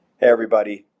Hey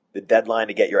everybody, the deadline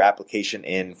to get your application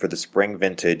in for the spring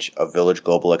vintage of Village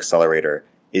Global Accelerator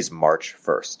is March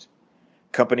 1st.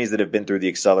 Companies that have been through the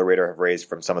accelerator have raised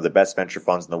from some of the best venture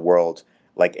funds in the world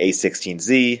like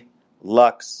A16Z,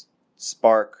 Lux,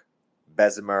 Spark,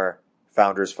 Bessemer,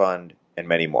 Founders Fund, and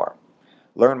many more.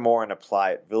 Learn more and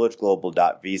apply at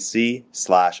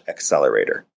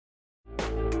villageglobal.vc/accelerator.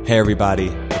 Hey everybody,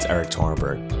 it's Eric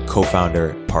Torenberg,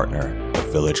 co-founder, partner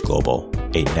of Village Global,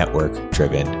 a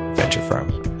network-driven venture firm.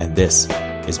 And this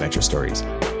is Venture Stories,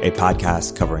 a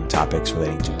podcast covering topics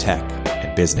relating to tech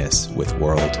and business with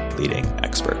world-leading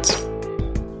experts.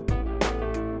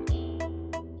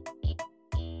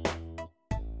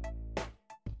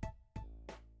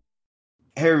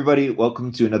 Hey everybody,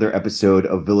 welcome to another episode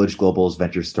of Village Global's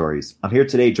Venture Stories. I'm here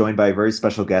today joined by a very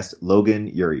special guest, Logan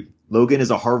Ury. Logan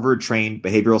is a Harvard-trained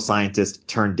behavioral scientist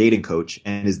turned dating coach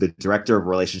and is the director of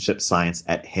relationship science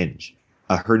at Hinge.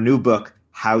 Her new book,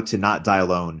 How to Not Die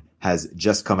Alone, has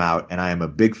just come out, and I am a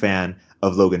big fan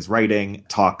of Logan's writing,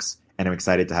 talks, and I'm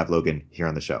excited to have Logan here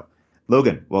on the show.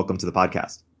 Logan, welcome to the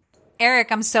podcast.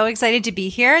 Eric, I'm so excited to be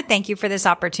here. Thank you for this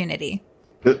opportunity.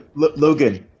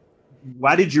 Logan,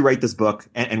 why did you write this book,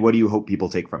 and what do you hope people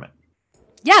take from it?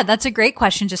 Yeah, that's a great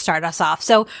question to start us off.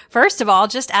 So first of all,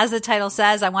 just as the title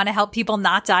says, I want to help people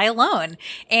not die alone.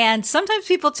 And sometimes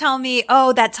people tell me,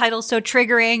 oh, that title's so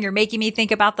triggering. You're making me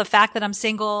think about the fact that I'm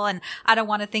single and I don't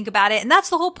want to think about it. And that's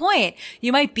the whole point.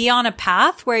 You might be on a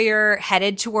path where you're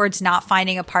headed towards not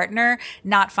finding a partner,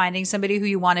 not finding somebody who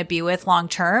you want to be with long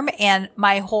term. And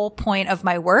my whole point of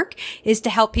my work is to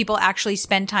help people actually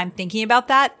spend time thinking about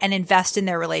that and invest in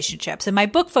their relationships. And my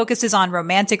book focuses on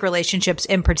romantic relationships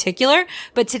in particular.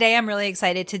 But today I'm really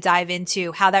excited to dive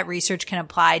into how that research can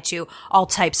apply to all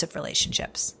types of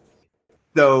relationships.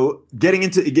 So getting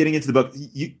into the book,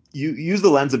 you use the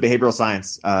lens of behavioral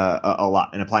science a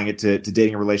lot and applying it to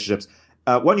dating and relationships.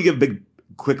 Why don't you give a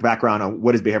quick background on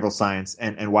what is behavioral science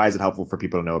and why is it helpful for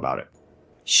people to know about it?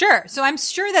 Sure. So I'm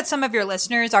sure that some of your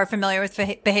listeners are familiar with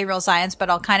behavioral science,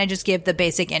 but I'll kind of just give the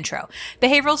basic intro.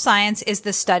 Behavioral science is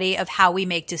the study of how we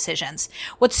make decisions.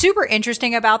 What's super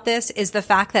interesting about this is the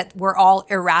fact that we're all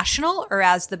irrational, or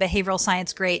as the behavioral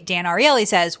science great Dan Ariely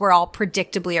says, we're all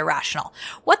predictably irrational.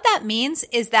 What that means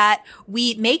is that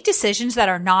we make decisions that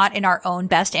are not in our own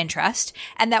best interest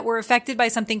and that we're affected by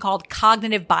something called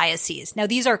cognitive biases. Now,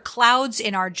 these are clouds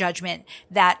in our judgment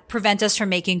that prevent us from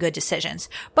making good decisions.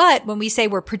 But when we say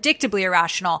we're predictably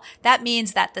irrational, that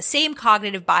means that the same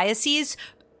cognitive biases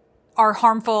are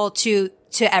harmful to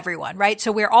everyone, right? So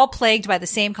we're all plagued by the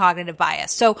same cognitive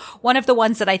bias. So one of the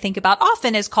ones that I think about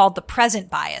often is called the present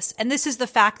bias. And this is the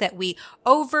fact that we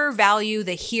overvalue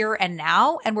the here and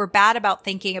now, and we're bad about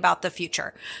thinking about the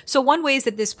future. So one ways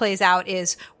that this plays out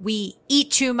is we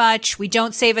eat too much, we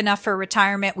don't save enough for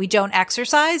retirement, we don't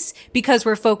exercise because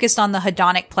we're focused on the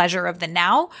hedonic pleasure of the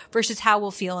now versus how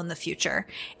we'll feel in the future.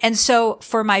 And so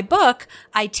for my book,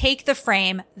 I take the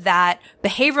frame that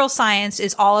behavioral science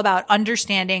is all about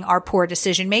understanding our poor decision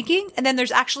making. And then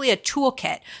there's actually a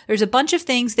toolkit. There's a bunch of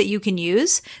things that you can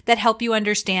use that help you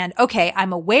understand, okay,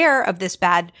 I'm aware of this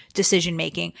bad decision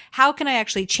making. How can I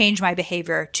actually change my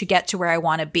behavior to get to where I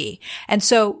want to be? And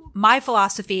so my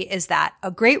philosophy is that a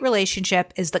great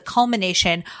relationship is the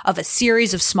culmination of a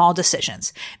series of small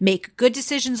decisions. Make good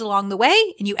decisions along the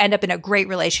way and you end up in a great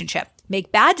relationship.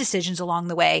 Make bad decisions along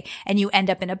the way and you end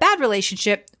up in a bad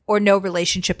relationship or no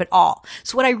relationship at all.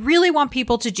 So what I really want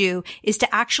people to do is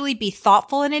to actually be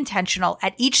thoughtful and intentional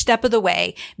at each step of the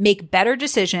way, make better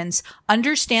decisions,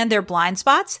 understand their blind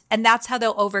spots, and that's how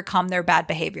they'll overcome their bad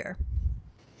behavior.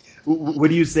 What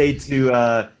do you say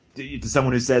to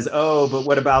someone who says, "Oh, but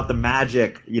what about the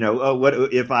magic?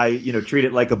 What if I, treat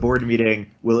it like a board meeting?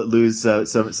 Will it lose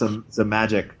some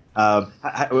magic?"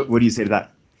 What do you say to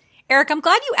that? Eric, I'm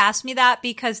glad you asked me that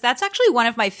because that's actually one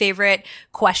of my favorite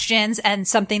questions and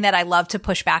something that I love to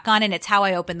push back on, and it's how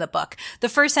I open the book. The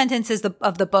first sentence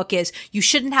of the book is, you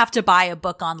shouldn't have to buy a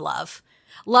book on love.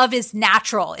 Love is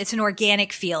natural. It's an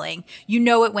organic feeling. You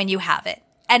know it when you have it.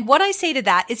 And what I say to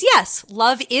that is, yes,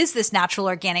 love is this natural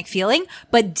organic feeling,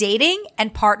 but dating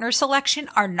and partner selection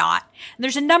are not. And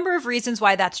there's a number of reasons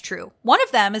why that's true. One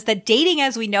of them is that dating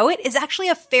as we know it is actually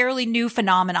a fairly new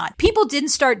phenomenon. People didn't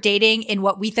start dating in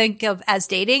what we think of as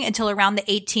dating until around the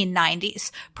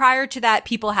 1890s. Prior to that,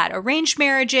 people had arranged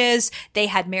marriages. They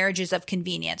had marriages of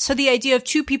convenience. So the idea of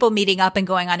two people meeting up and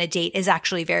going on a date is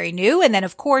actually very new. And then,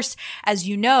 of course, as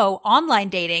you know, online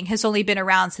dating has only been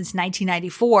around since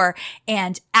 1994.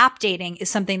 And app dating is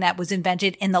something that was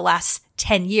invented in the last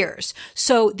 10 years.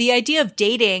 So the idea of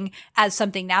dating as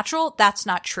something natural, that's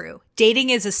not true.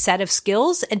 Dating is a set of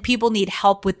skills and people need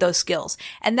help with those skills.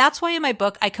 And that's why in my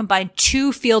book, I combine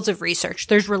two fields of research.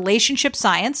 There's relationship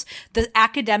science, the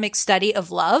academic study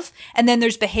of love, and then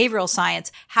there's behavioral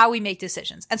science, how we make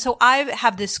decisions. And so I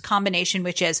have this combination,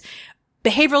 which is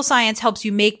behavioral science helps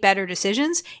you make better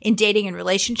decisions in dating and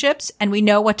relationships. And we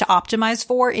know what to optimize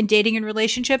for in dating and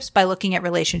relationships by looking at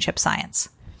relationship science.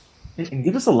 And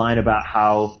give us a line about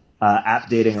how app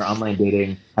dating or online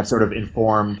dating have sort of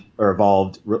informed or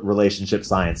evolved relationship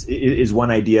science. Is one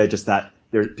idea just that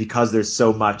because there's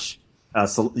so much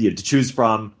to choose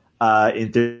from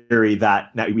in theory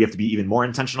that now we have to be even more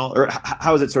intentional? Or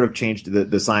how has it sort of changed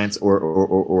the science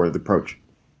or the approach?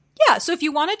 Yeah. So if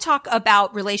you want to talk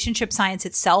about relationship science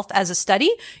itself as a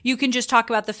study, you can just talk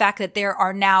about the fact that there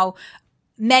are now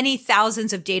many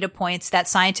thousands of data points that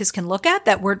scientists can look at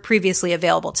that weren't previously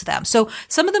available to them. So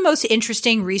some of the most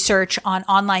interesting research on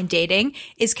online dating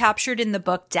is captured in the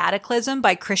book Dataclysm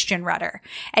by Christian Rudder.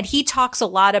 And he talks a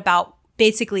lot about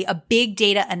basically a big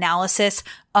data analysis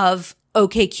of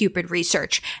OkCupid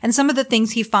research. And some of the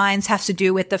things he finds have to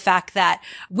do with the fact that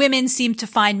women seem to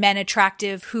find men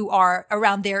attractive who are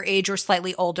around their age or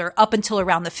slightly older up until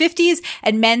around the 50s.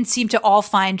 And men seem to all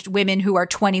find women who are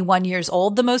 21 years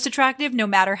old the most attractive, no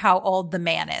matter how old the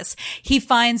man is. He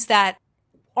finds that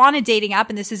on a dating app,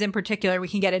 and this is in particular, we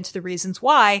can get into the reasons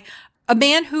why, a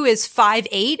man who is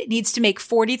 5'8" needs to make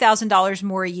 $40,000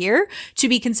 more a year to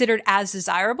be considered as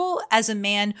desirable as a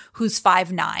man who's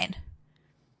 5'9".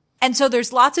 And so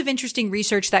there's lots of interesting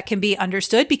research that can be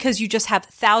understood because you just have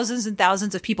thousands and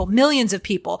thousands of people, millions of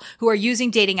people who are using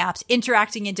dating apps,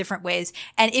 interacting in different ways.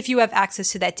 And if you have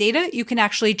access to that data, you can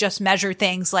actually just measure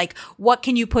things like what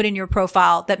can you put in your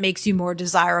profile that makes you more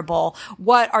desirable?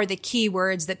 What are the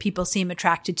keywords that people seem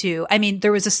attracted to? I mean,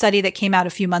 there was a study that came out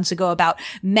a few months ago about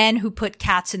men who put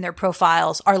cats in their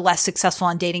profiles are less successful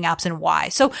on dating apps and why.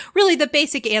 So really the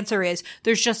basic answer is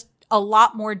there's just a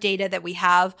lot more data that we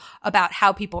have about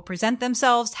how people present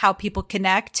themselves, how people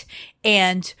connect.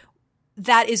 And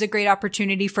that is a great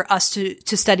opportunity for us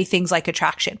to study things like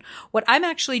attraction. What I'm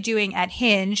actually doing at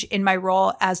Hinge in my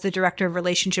role as the director of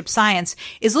relationship science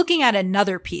is looking at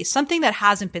another piece, something that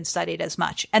hasn't been studied as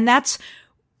much. And that's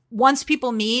once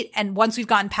people meet and once we've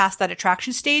gotten past that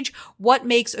attraction stage, what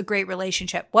makes a great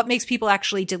relationship? What makes people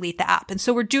actually delete the app? And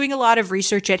so we're doing a lot of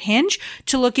research at Hinge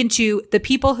to look into the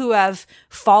people who have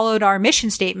followed our mission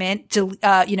statement to,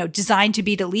 designed to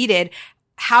be deleted.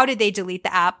 How did they delete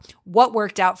the app? What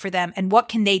worked out for them? And what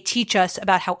can they teach us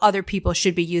about how other people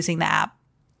should be using the app?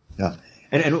 Yeah.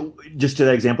 And just to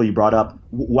that example you brought up,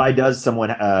 why does a man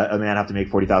have to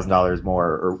make $40,000 more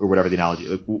or whatever the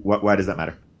analogy? Why does that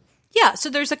matter? Yeah. So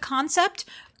there's a concept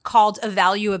called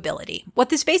evaluability. What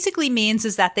this basically means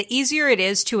is that the easier it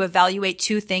is to evaluate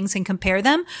two things and compare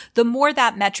them, the more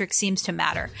that metric seems to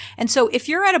matter. And so if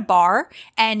you're at a bar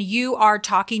and you are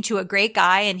talking to a great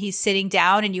guy and he's sitting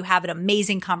down and you have an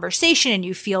amazing conversation and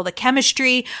you feel the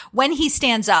chemistry, when he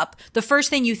stands up, the first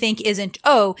thing you think isn't,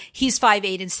 oh, he's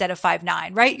 5'8" instead of 5'9",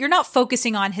 right? You're not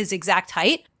focusing on his exact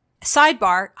height.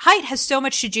 Sidebar, height has so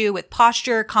much to do with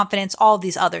posture, confidence, all of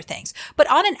these other things. But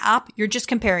on an app, you're just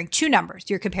comparing two numbers.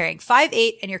 You're comparing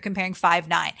 5'8" and you're comparing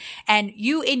 5'9". And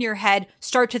you in your head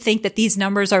start to think that these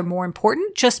numbers are more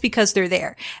important just because they're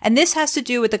there. And this has to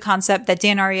do with the concept that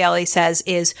Dan Ariely says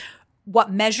is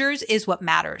what measures is what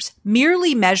matters.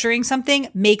 Merely measuring something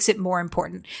makes it more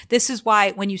important. This is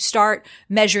why when you start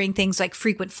measuring things like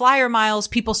frequent flyer miles,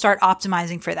 people start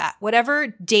optimizing for that. Whatever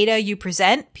data you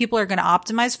present, people are going to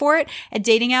optimize for it. And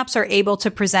dating apps are able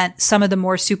to present some of the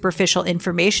more superficial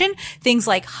information, things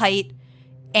like height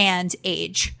and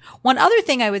age. One other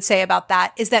thing I would say about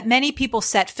that is that many people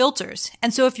set filters.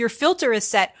 And so if your filter is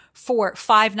set for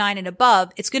 5'9" and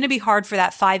above, it's going to be hard for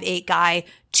that 5'8" guy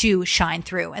to shine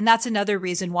through. And that's another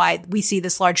reason why we see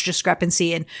this large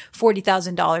discrepancy in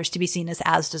 $40,000 to be seen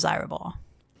as desirable.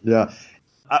 Yeah.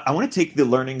 I want to take the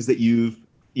learnings that you've,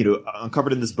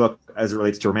 uncovered in this book as it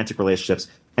relates to romantic relationships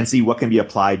and see what can be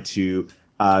applied to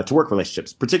work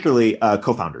relationships, particularly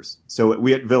co-founders. So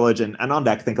we at Village and on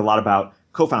Deck think a lot about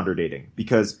co-founder dating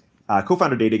because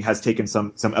co-founder dating has taken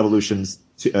some evolutions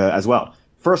as well.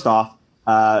 First off,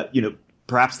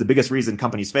 perhaps the biggest reason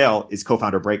companies fail is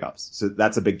co-founder breakups. So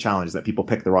that's a big challenge that people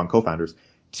pick the wrong co-founders.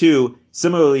 Two,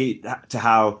 similarly to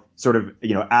how sort of,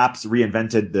 apps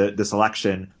reinvented the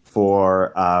selection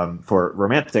for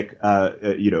romantic,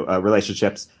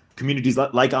 relationships, communities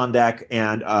like On Deck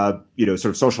and, sort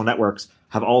of social networks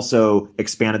have also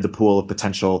expanded the pool of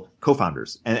potential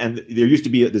co-founders. And there used to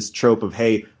be this trope of,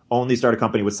 hey, only start a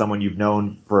company with someone you've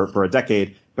known for a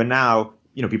decade, but now,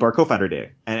 people are co-founder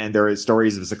dating, and there are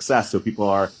stories of success. So people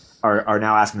are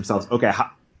now asking themselves, okay,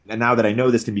 and now that I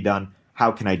know this can be done,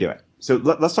 how can I do it? So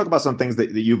let's talk about some things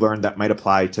that you learned that might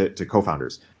apply to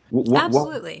co-founders.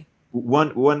 Absolutely.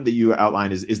 One that you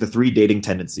outline is the 3 dating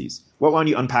tendencies. Why don't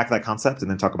you unpack that concept and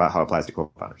then talk about how it applies to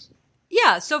co-founders?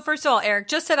 Yeah. So first of all, Eric,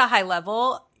 just at a high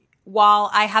level, while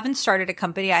I haven't started a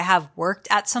company, I have worked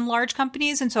at some large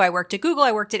companies. And so I worked at Google,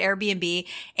 I worked at Airbnb,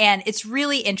 and it's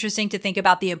really interesting to think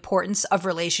about the importance of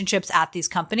relationships at these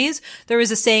companies. There was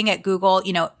a saying at Google,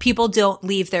 people don't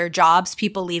leave their jobs,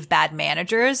 people leave bad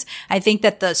managers. I think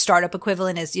that the startup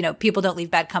equivalent is, people don't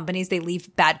leave bad companies, they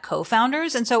leave bad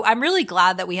co-founders. And so I'm really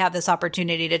glad that we have this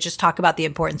opportunity to just talk about the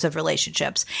importance of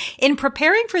relationships. In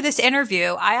preparing for this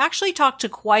interview, I actually talked to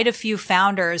quite a few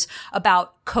founders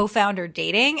about co-founder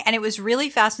dating. And it was really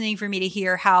fascinating for me to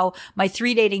hear how my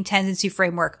 3 dating tendency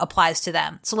framework applies to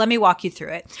them. So let me walk you through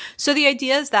it. So the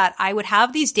idea is that I would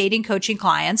have these dating coaching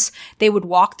clients. They would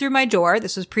walk through my door.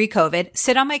 This was pre-COVID,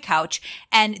 sit on my couch,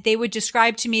 and they would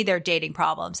describe to me their dating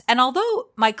problems. And although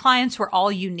my clients were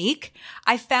all unique,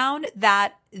 I found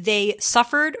that they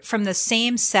suffered from the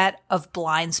same set of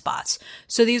blind spots.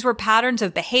 So these were patterns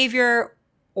of behavior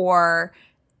or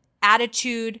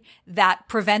attitude that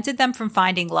prevented them from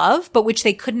finding love, but which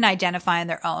they couldn't identify on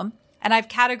their own. And I've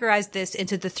categorized this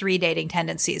into the 3 dating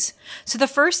tendencies. So the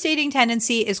first dating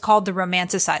tendency is called the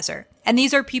romanticizer. And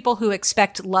these are people who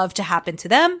expect love to happen to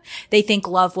them. They think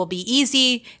love will be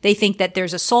easy. They think that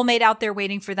there's a soulmate out there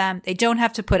waiting for them. They don't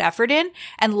have to put effort in,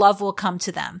 and love will come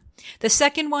to them. The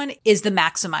second one is the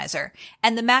maximizer.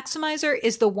 And the maximizer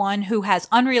is the one who has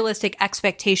unrealistic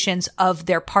expectations of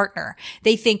their partner.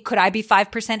 They think, could I be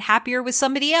 5% happier with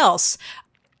somebody else?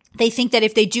 They think that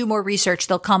if they do more research,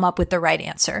 they'll come up with the right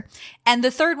answer. And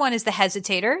the third one is the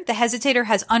hesitator. The hesitator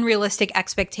has unrealistic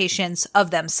expectations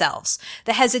of themselves.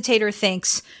 The hesitator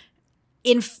thinks,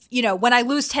 when I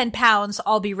lose 10 pounds,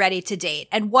 I'll be ready to date.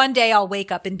 And one day I'll wake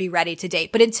up and be ready to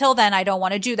date. But until then, I don't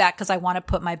want to do that because I want to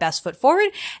put my best foot forward.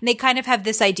 And they kind of have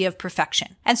this idea of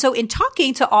perfection. And so in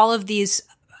talking to all of these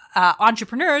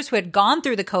entrepreneurs who had gone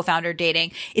through the co-founder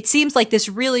dating, it seems like this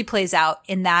really plays out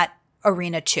in that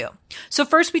arena too. So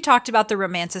first we talked about the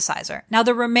romanticizer. Now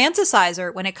the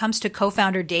romanticizer, when it comes to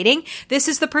co-founder dating, this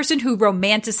is the person who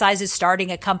romanticizes starting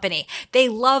a company. They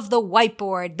love the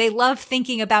whiteboard. They love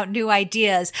thinking about new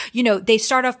ideas. They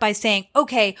start off by saying,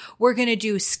 okay, we're going to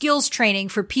do skills training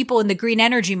for people in the green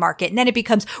energy market. And then it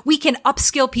becomes, we can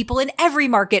upskill people in every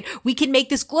market. We can make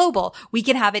this global. We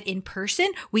can have it in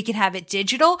person. We can have it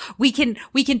digital. We can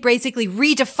basically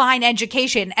redefine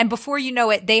education. And before you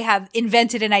know it, they have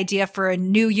invented an idea for a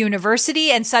new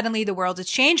university, and suddenly the world has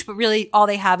changed, but really all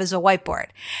they have is a whiteboard.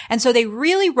 And so they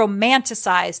really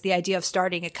romanticize the idea of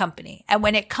starting a company. And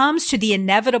when it comes to the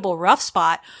inevitable rough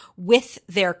spot with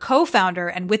their co-founder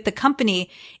and with the company,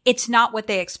 it's not what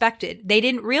they expected. They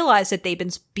didn't realize that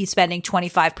they'd be spending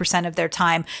 25% of their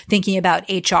time thinking about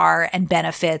HR and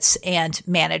benefits and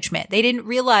management. They didn't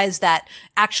realize that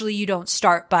actually you don't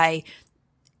start by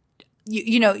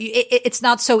it's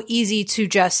not so easy to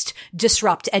just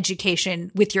disrupt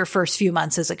education with your first few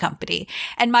months as a company.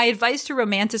 And my advice to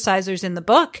romanticizers in the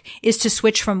book is to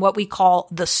switch from what we call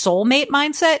the soulmate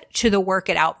mindset to the work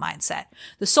it out mindset.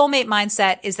 The soulmate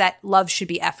mindset is that love should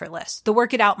be effortless. The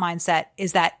work it out mindset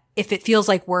is that if it feels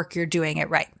like work, you're doing it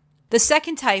right. The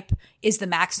second type is the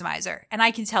maximizer. And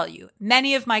I can tell you,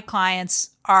 many of my clients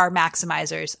are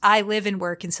maximizers. I live and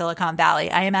work in Silicon Valley.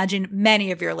 I imagine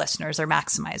many of your listeners are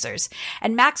maximizers.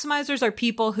 And maximizers are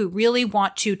people who really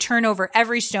want to turn over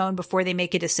every stone before they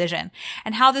make a decision.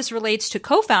 And how this relates to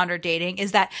co-founder dating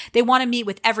is that they want to meet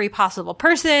with every possible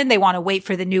person. They want to wait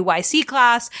for the new YC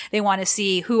class. They want to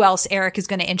see who else Eric is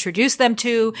going to introduce them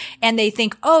to. And they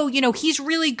think, he's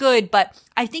really good, but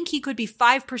I think he could be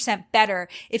 5% better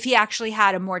if he actually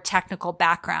had a more technical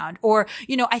background. Or,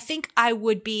 I think I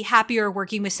would be happier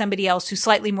working with somebody else who's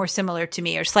slightly more similar to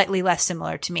me or slightly less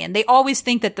similar to me. And they always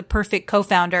think that the perfect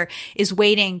co-founder is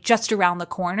waiting just around the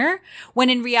corner, when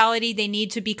in reality, they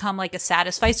need to become like a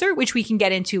satisficer, which we can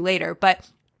get into later. But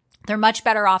they're much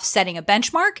better off setting a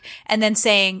benchmark and then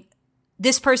saying,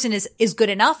 this person is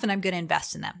good enough and I'm going to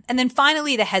invest in them. And then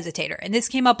finally, the hesitator. And this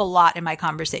came up a lot in my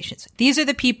conversations. These are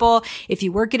the people, if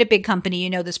you work at a big company, you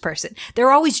know this person.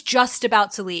 They're always just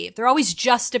about to leave. They're always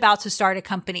just about to start a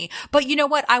company. But you know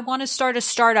what? I want to start a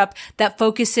startup that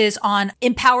focuses on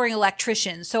empowering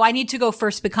electricians. So I need to go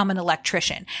first become an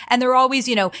electrician. And they're always,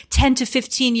 10 to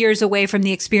 15 years away from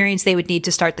the experience they would need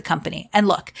to start the company. And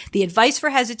look, the advice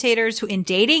for hesitators who in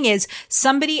dating is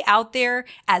somebody out there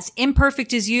as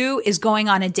imperfect as you is going going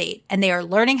on a date and they are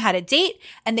learning how to date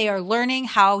and they are learning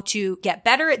how to get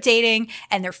better at dating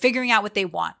and they're figuring out what they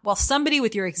want. While somebody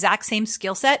with your exact same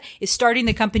skill set is starting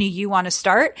the company you want to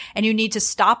start, and you need to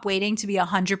stop waiting to be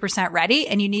 100% ready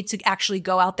and you need to actually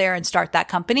go out there and start that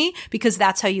company, because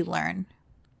that's how you learn.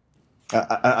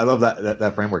 I love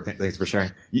that framework. Thanks for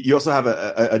sharing. You also have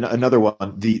another one,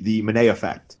 the Monet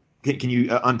effect. Can you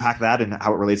unpack that and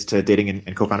how it relates to dating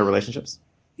and co-founder relationships?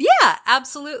 Yeah,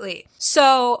 absolutely.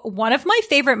 So one of my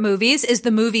favorite movies is the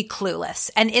movie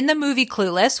Clueless. And in the movie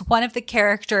Clueless, one of the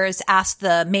characters asked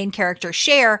the main character,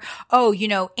 Cher, oh,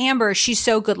 Amber, she's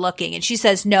so good looking. And she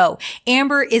says, no,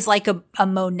 Amber is like a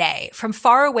Monet. From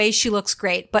far away, she looks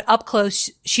great, but up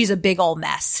close, she's a big old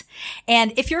mess.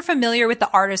 And if you're familiar with the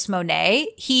artist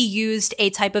Monet, he used a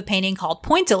type of painting called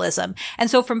pointillism. And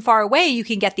so from far away, you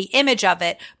can get the image of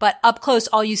it, but up close,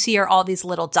 all you see are all these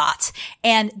little dots.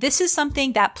 And this is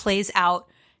something that plays out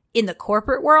in the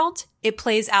corporate world. It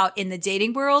plays out in the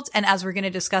dating world. And as we're going to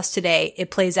discuss today, it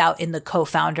plays out in the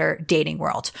co-founder dating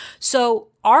world. So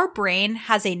our brain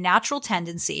has a natural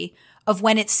tendency of,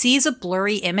 when it sees a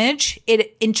blurry image,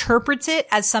 it interprets it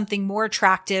as something more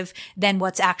attractive than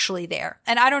what's actually there.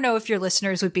 And I don't know if your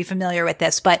listeners would be familiar with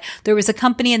this, but there was a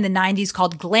company in the 90s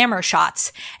called Glamour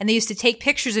Shots, and they used to take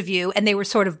pictures of you and they were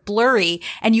sort of blurry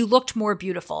and you looked more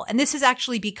beautiful. And this is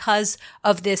actually because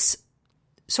of this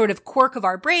sort of quirk of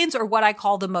our brains, or what I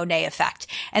call the Monet effect.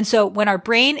 And so when our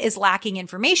brain is lacking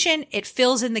information, it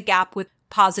fills in the gap with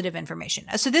positive information.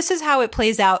 So this is how it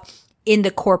plays out in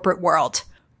the corporate world.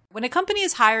 When a company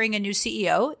is hiring a new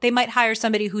CEO, they might hire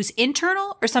somebody who's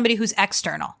internal or somebody who's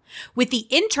external. With the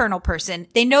internal person,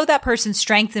 they know that person's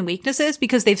strengths and weaknesses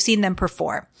because they've seen them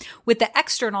perform. With the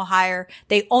external hire,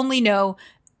 they only know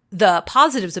the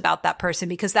positives about that person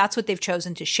because that's what they've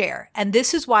chosen to share. And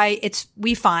this is why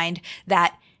we find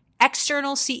that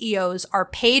external CEOs are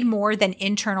paid more than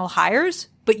internal hires,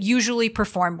 but usually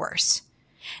perform worse.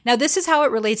 Now, this is how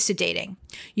it relates to dating.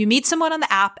 You meet someone on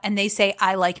the app and they say,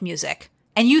 I like music.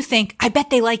 And you think, I bet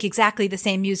they like exactly the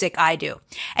same music I do.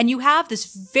 And you have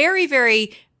this very,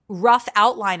 very rough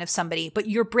outline of somebody, but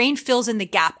your brain fills in the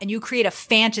gap and you create a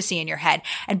fantasy in your head.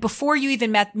 And before you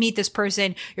even meet this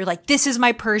person, you're like, this is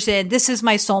my person. This is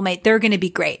my soulmate. They're going to be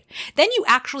great. Then you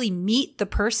actually meet the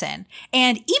person.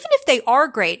 And even if they are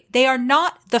great, they are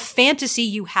not the fantasy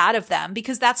you had of them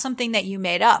because that's something that you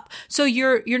made up. So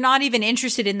you're not even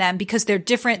interested in them because they're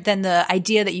different than the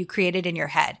idea that you created in your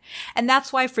head. And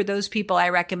that's why for those people, I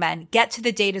recommend get to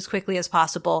the date as quickly as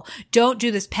possible. Don't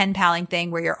do this pen paling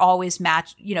thing where you're always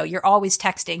you're always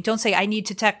texting. Don't say, I need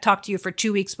to talk to you for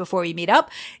 2 weeks before we meet up.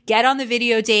 Get on the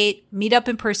video date, meet up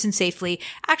in person safely.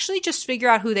 Actually just figure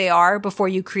out who they are before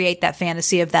you create that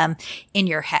fantasy of them in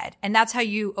your head. And that's how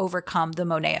you overcome the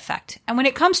Monet effect. And when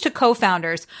it comes to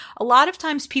co-founders, a lot of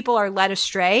times people are led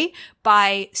astray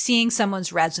by seeing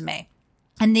someone's resume.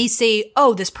 And they say,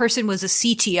 oh, this person was a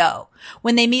CTO.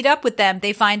 When they meet up with them,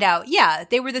 they find out, yeah,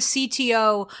 they were the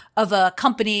CTO of a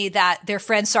company that their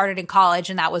friends started in college,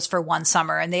 and that was for one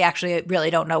summer. And they actually really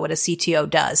don't know what a CTO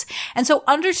does. And so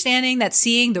understanding that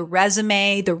seeing the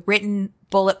resume, the written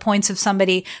bullet points of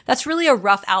somebody, that's really a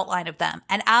rough outline of them.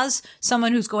 And as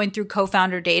someone who's going through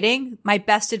co-founder dating, my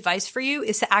best advice for you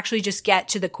is to actually just get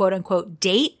to the quote unquote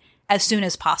date as soon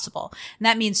as possible. And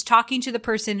that means talking to the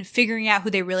person, figuring out who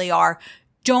they really are.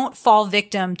 Don't fall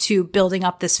victim to building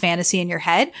up this fantasy in your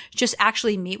head. Just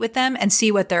actually meet with them and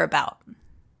see what they're about.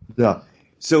 Yeah.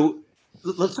 So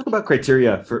let's talk about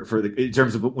criteria in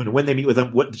terms of when they meet with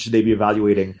them, what should they be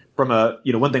evaluating from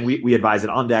one thing we advise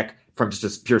at On Deck from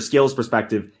just a pure skills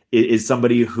perspective is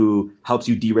somebody who helps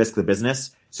you de-risk the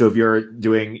business. So if you're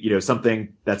doing,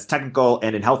 something that's technical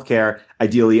and in healthcare,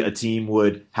 ideally a team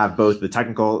would have both the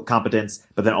technical competence,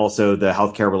 but then also the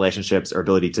healthcare relationships or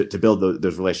ability to build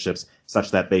those relationships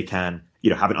such that they can,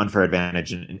 have an unfair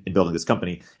advantage in building this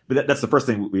company. But that's the first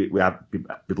thing we have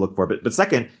people look for. But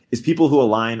second is people who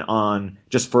align on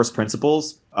just first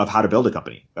principles of how to build a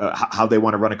company, how they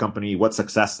want to run a company, what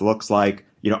success looks like,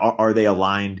 are they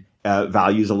aligned,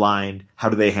 values aligned? How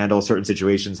do they handle certain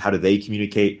situations? How do they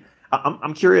communicate?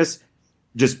 I'm curious,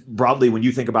 just broadly, when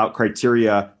you think about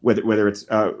criteria, whether it's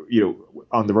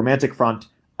on the romantic front,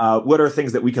 what are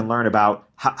things that we can learn about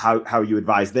how you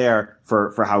advise there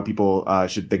for how people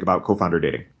should think about co-founder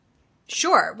dating?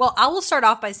 Sure. Well, I will start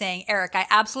off by saying, Eric, I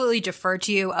absolutely defer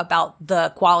to you about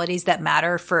the qualities that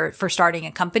matter for starting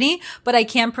a company, but I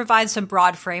can provide some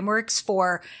broad frameworks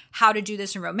for how to do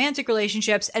this in romantic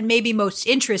relationships and maybe most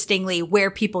interestingly,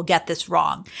 where people get this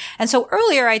wrong. And so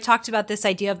earlier I talked about this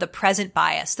idea of the present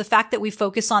bias, the fact that we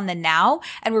focus on the now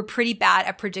and we're pretty bad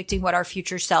at predicting what our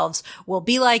future selves will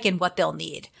be like and what they'll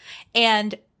need.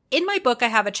 And in my book, I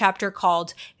have a chapter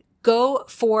called Go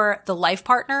for the Life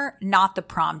Partner, Not the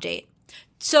Prom Date.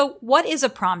 So what is a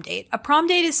prom date? A prom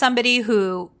date is somebody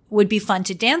who would be fun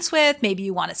to dance with. Maybe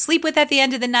you want to sleep with at the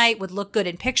end of the night, would look good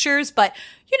in pictures, but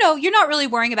you're not really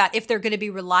worrying about if they're going to be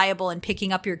reliable in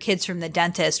picking up your kids from the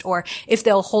dentist or if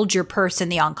they'll hold your purse in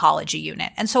the oncology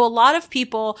unit. And so a lot of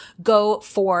people go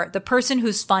for the person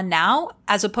who's fun now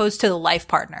as opposed to the life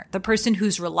partner, the person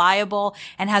who's reliable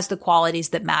and has the qualities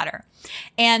that matter.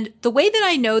 And the way that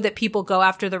I know that people go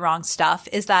after the wrong stuff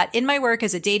is that in my work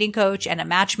as a dating coach and a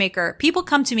matchmaker, people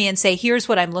come to me and say, here's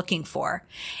what I'm looking for.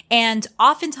 And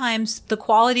oftentimes the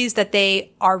qualities that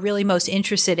they are really most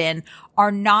interested in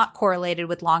are not correlated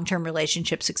with long-term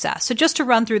relationship success. So just to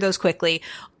run through those quickly,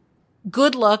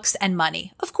 good looks and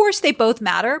money. Of course, they both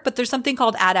matter, but there's something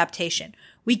called adaptation.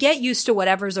 We get used to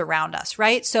whatever's around us,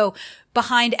 right? So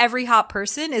behind every hot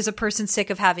person is a person sick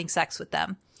of having sex with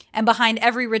them. And behind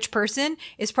every rich person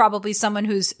is probably someone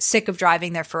who's sick of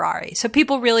driving their Ferrari. So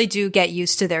people really do get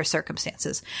used to their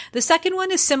circumstances. The second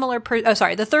one is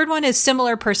the third one is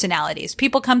similar personalities.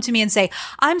 People come to me and say,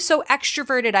 I'm so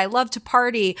extroverted. I love to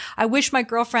party. I wish my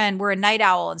girlfriend were a night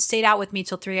owl and stayed out with me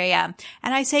till 3 a.m.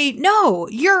 And I say, no,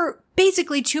 you're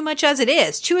basically too much as it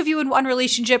is. Two of you in one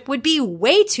relationship would be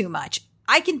way too much.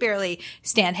 I can barely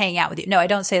stand hanging out with you. No, I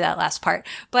don't say that last part,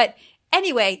 but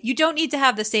anyway, you don't need to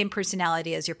have the same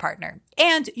personality as your partner,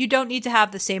 and you don't need to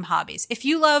have the same hobbies. If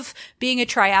you love being a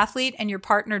triathlete and your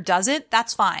partner doesn't,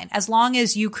 that's fine, as long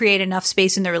as you create enough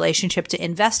space in the relationship to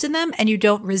invest in them and you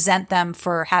don't resent them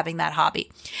for having that hobby.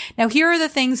 Now, here are the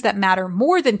things that matter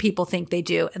more than people think they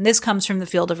do, and this comes from the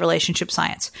field of relationship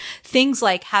science. Things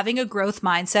like having a growth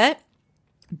mindset,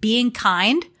 being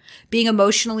kind, being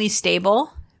emotionally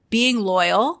stable, being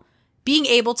loyal, being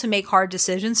able to make hard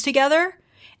decisions together,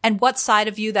 and what side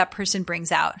of you that person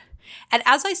brings out. And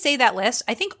as I say that list,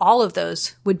 I think all of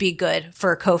those would be good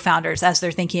for co-founders as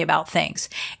they're thinking about things.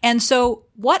 And so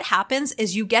what happens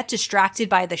is you get distracted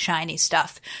by the shiny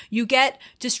stuff. You get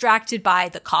distracted by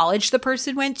the college the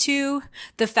person went to,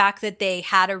 the fact that they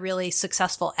had a really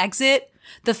successful exit,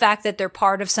 the fact that they're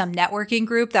part of some networking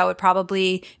group that would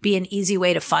probably be an easy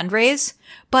way to fundraise.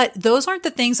 But those aren't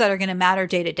the things that are going to matter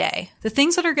day to day. The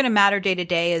things that are going to matter day to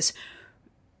day is,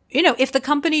 if the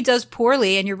company does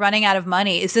poorly and you're running out of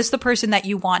money, is this the person that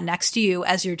you want next to you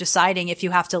as you're deciding if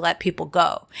you have to let people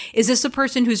go? Is this a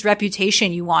person whose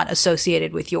reputation you want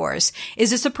associated with yours?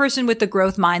 Is this a person with the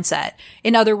growth mindset?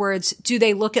 In other words, do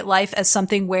they look at life as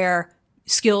something where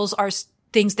skills are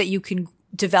things that you can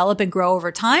develop and grow over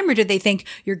time, or do they think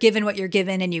you're given what you're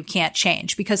given and you can't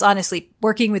change? Because honestly,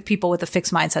 working with people with a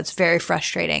fixed mindset is very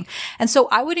frustrating. And so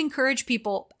I would encourage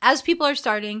people, as people are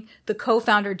starting the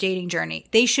co-founder dating journey,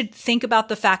 they should think about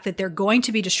the fact that they're going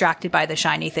to be distracted by the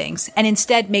shiny things and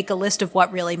instead make a list of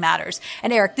what really matters.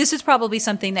 And Eric, this is probably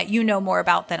something that you know more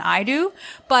about than I do,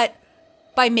 but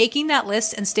by making that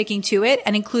list and sticking to it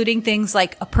and including things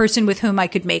like a person with whom I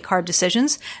could make hard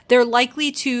decisions, they're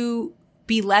likely to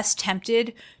be less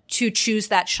tempted to choose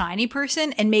that shiny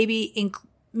person and maybe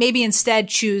instead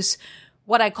choose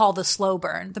what I call the slow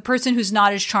burn, the person who's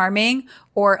not as charming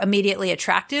or immediately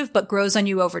attractive, but grows on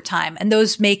you over time. And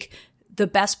those make the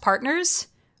best partners,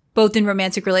 both in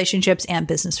romantic relationships and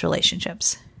business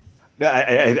relationships.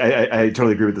 I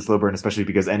totally agree with the slow burn, especially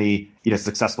because any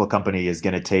successful company is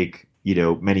going to take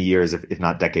many years, if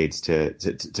not decades,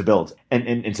 to build,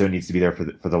 and so it needs to be there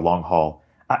for the long haul.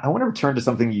 I want to return to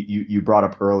something you brought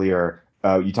up earlier.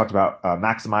 You talked about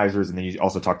maximizers, and then you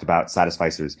also talked about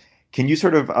satisficers. Can you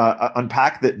sort of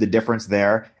unpack the difference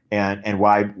there and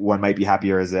why one might be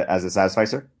happier as a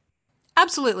satisficer?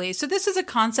 Absolutely. So this is a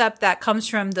concept that comes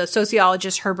from the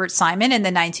sociologist Herbert Simon in the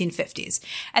 1950s.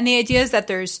 And the idea is that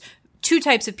there's two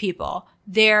types of people.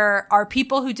 There are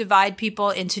people who divide people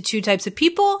into two types of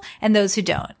people and those who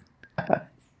don't.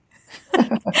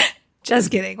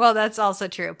 Just kidding. Well, that's also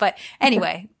true. But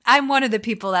anyway, I'm one of the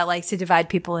people that likes to divide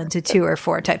people into 2 or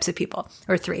 4 types of people,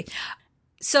 or 3.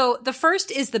 So the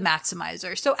first is the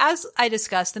maximizer. So as I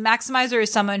discussed, the maximizer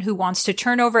is someone who wants to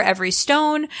turn over every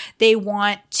stone. They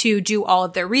want to do all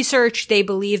of their research. They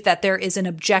believe that there is an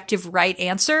objective right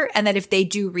answer, and that if they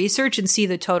do research and see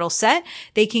the total set,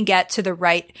 they can get to the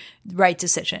right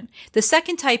decision. The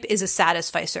second type is a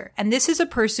satisficer. And this is a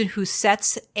person who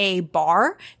sets a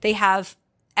bar. They have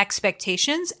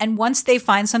expectations. And once they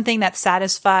find something that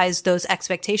satisfies those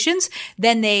expectations,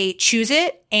 then they choose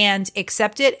it and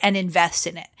accept it and invest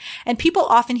in it. And people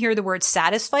often hear the word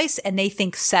satisfice and they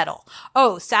think settle.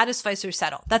 Oh, satisfice or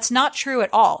settle. That's not true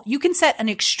at all. You can set an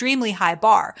extremely high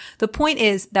bar. The point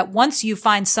is that once you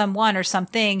find someone or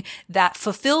something that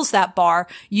fulfills that bar,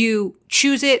 you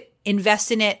choose it,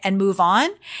 invest in it, and move on.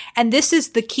 And this is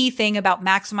the key thing about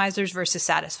maximizers versus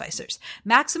satisficers.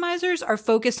 Maximizers are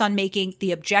focused on making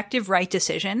the objective right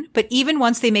decision, but even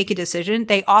once they make a decision,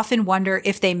 they often wonder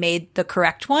if they made the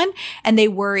correct one, and they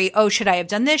worry, oh, should I have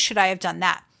done this? Should I have done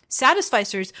that?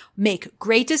 Satisficers make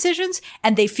great decisions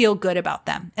and they feel good about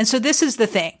them. And so this is the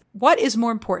thing. What is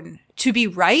more important, to be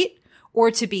right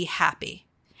or to be happy?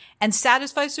 And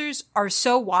satisficers are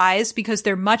so wise because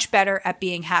they're much better at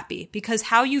being happy, because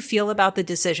how you feel about the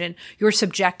decision, your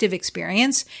subjective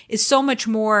experience, is so much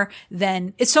more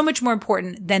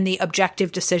important than the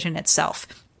objective decision itself.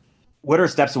 What are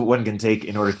steps one can take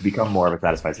in order to become more of a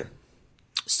satisficer?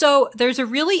 So there's a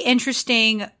really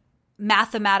interesting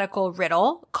mathematical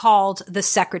riddle called the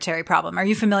secretary problem. Are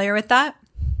you familiar with that?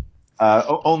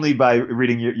 Only by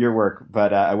reading your work,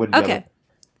 but I wouldn't be able to.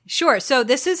 Sure. So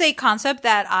this is a concept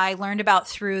that I learned about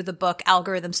through the book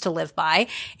Algorithms to Live By.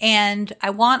 And I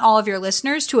want all of your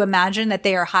listeners to imagine that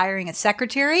they are hiring a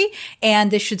secretary,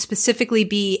 and this should specifically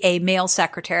be a male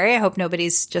secretary. I hope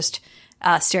nobody's just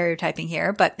stereotyping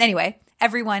here. But anyway,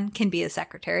 everyone can be a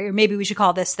secretary, or maybe we should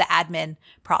call this the admin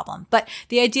problem. But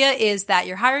the idea is that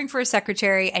you're hiring for a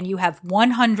secretary and you have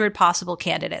 100 possible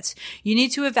candidates. You need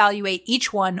to evaluate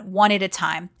each one at a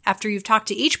time. After you've talked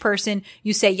to each person,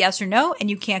 you say yes or no, and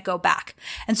you can't go back.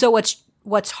 And so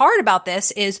what's hard about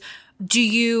this is, do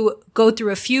you go through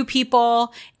a few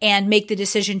people and make the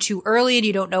decision too early and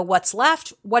you don't know what's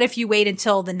left? What if you wait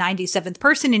until the 97th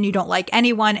person and you don't like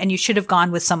anyone and you should have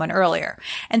gone with someone earlier?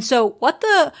 And so what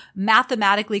the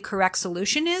mathematically correct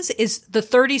solution is the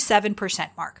 37%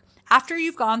 mark. After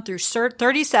you've gone through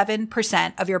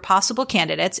 37% of your possible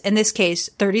candidates, in this case,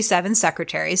 37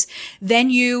 secretaries,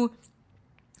 then you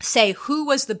say who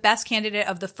was the best candidate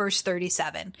of the first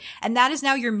 37. And that is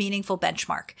now your meaningful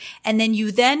benchmark. And then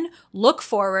you look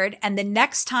forward, and the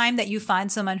next time that you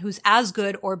find someone who's as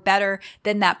good or better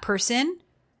than that person,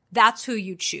 that's who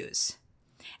you choose.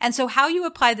 And so how you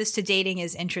apply this to dating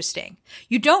is interesting.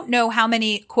 You don't know how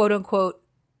many quote unquote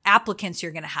applicants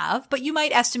you're going to have, but you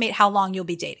might estimate how long you'll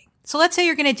be dating. So let's say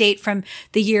you're going to date from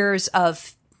the years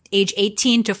of age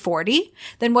 18 to 40.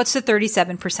 Then what's the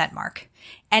 37% mark?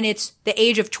 And it's the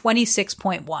age of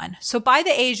 26.1. So by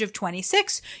the age of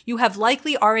 26, you have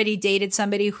likely already dated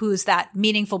somebody who's that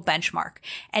meaningful benchmark.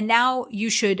 And now you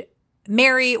should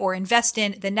marry or invest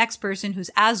in the next person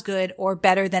who's as good or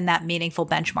better than that meaningful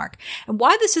benchmark. And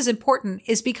why this is important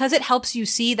is because it helps you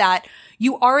see that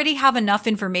you already have enough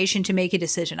information to make a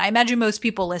decision. I imagine most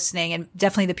people listening, and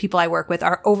definitely the people I work with,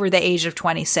 are over the age of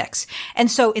 26. And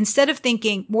so instead of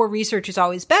thinking more research is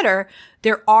always better,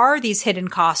 there are these hidden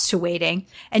costs to waiting,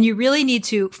 and you really need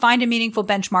to find a meaningful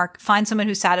benchmark, find someone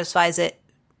who satisfies it,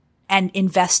 and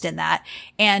invest in that.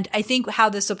 And I think how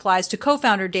this applies to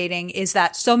co-founder dating is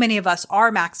that so many of us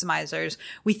are maximizers.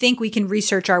 We think we can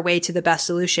research our way to the best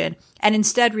solution, and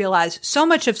instead realize so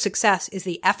much of success is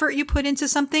the effort you put into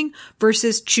something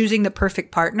versus choosing the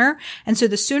perfect partner. And so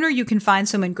the sooner you can find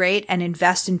someone great and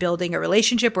invest in building a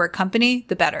relationship or a company,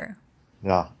 the better.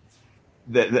 Yeah.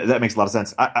 That makes a lot of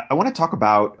sense. I want to talk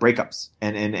about breakups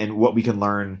and what we can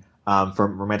learn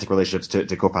from romantic relationships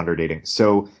to co-founder dating.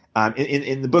 So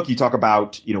in the book, you talk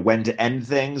about when to end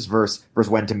things versus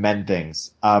when to mend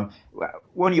things. Why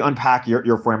don't you unpack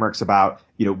your frameworks about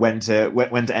when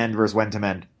to end versus when to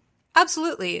mend?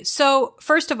 Absolutely. So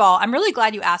first of all, I'm really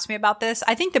glad you asked me about this.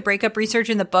 I think the breakup research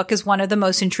in the book is one of the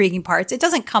most intriguing parts. It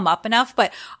doesn't come up enough,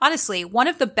 but honestly, one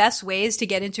of the best ways to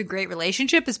get into a great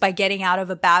relationship is by getting out of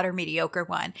a bad or mediocre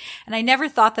one. And I never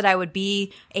thought that I would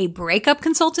be a breakup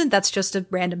consultant. That's just a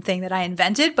random thing that I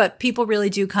invented, but people really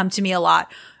do come to me a lot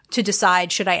to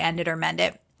decide, should I end it or mend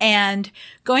it? And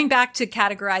going back to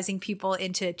categorizing people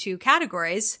into two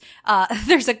categories,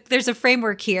 there's a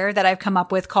framework here that I've come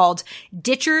up with called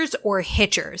ditchers or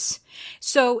hitchers.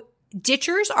 So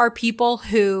ditchers are people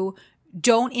who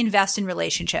don't invest in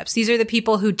relationships. These are the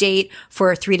people who date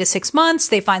for 3 to 6 months.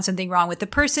 They find something wrong with the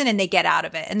person and they get out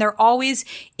of it. And they're always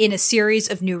in a series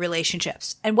of new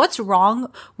relationships. And what's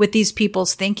wrong with these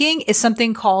people's thinking is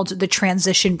something called the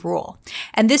transition rule.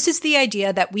 And this is the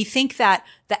idea that we think that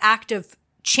the act of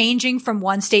changing from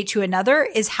one state to another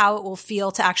is how it will feel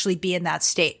to actually be in that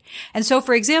state. And so,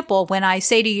 for example, when I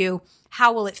say to you,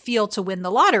 how will it feel to win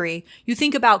the lottery? You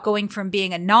think about going from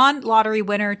being a non-lottery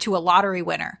winner to a lottery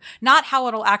winner, not how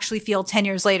it'll actually feel 10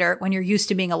 years later when you're used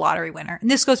to being a lottery winner.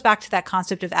 And this goes back to that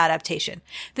concept of adaptation.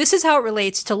 This is how it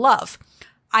relates to love.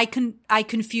 I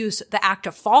confuse the act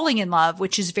of falling in love,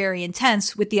 which is very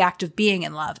intense, with the act of being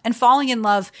in love. And falling in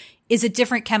love is a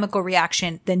different chemical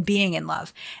reaction than being in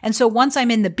love. And so once I'm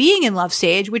in the being in love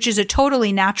stage, which is a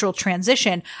totally natural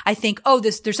transition, I think, oh,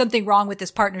 there's something wrong with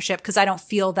this partnership because I don't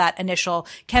feel that initial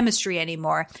chemistry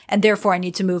anymore. And therefore I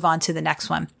need to move on to the next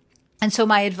one. And so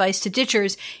my advice to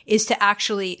ditchers is to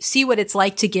actually see what it's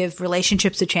like to give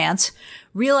relationships a chance,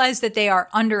 realize that they are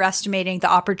underestimating the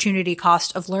opportunity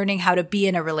cost of learning how to be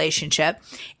in a relationship,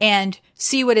 and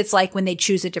see what it's like when they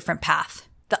choose a different path.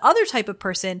 The other type of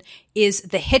person is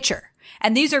the hitcher.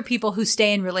 And these are people who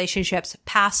stay in relationships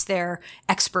past their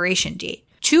expiration date.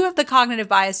 Two of the cognitive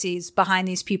biases behind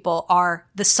these people are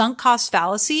the sunk cost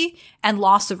fallacy and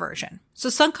loss aversion. So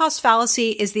sunk cost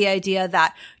fallacy is the idea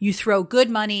that you throw good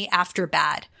money after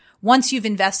bad. Once you've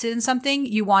invested in something,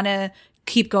 you want to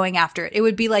keep going after it. It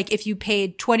would be like if you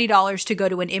paid $20 to go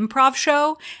to an improv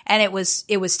show and it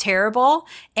was terrible,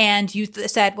 and you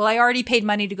said, well, I already paid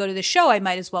money to go to the show, I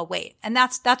might as well wait. And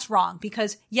that's wrong,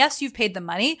 because yes, you've paid the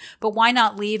money, but why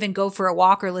not leave and go for a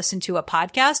walk or listen to a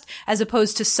podcast as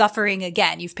opposed to suffering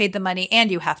again? You've paid the money and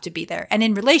you have to be there. And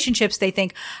in relationships, they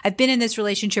think, I've been in this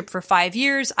relationship for 5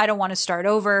 years, I don't want to start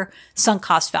over. Sunk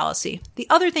cost fallacy. The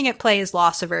other thing at play is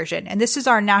loss aversion. And this is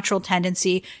our natural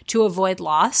tendency to avoid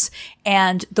loss.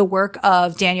 And the work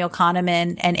of Daniel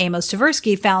Kahneman and Amos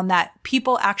Tversky found that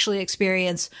people actually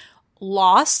experience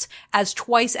loss as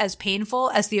twice as painful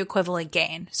as the equivalent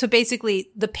gain. So basically,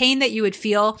 the pain that you would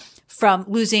feel from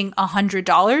losing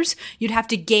 $100, you'd have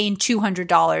to gain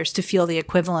 $200 to feel the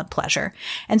equivalent pleasure.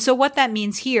 And so what that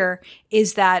means here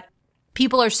is that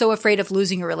people are so afraid of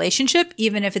losing a relationship,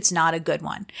 even if it's not a good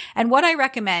one. And what I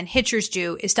recommend hitchers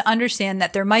do is to understand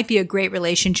that there might be a great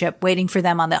relationship waiting for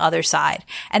them on the other side.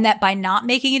 And that by not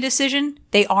making a decision,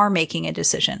 they are making a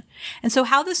decision. And so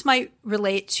how this might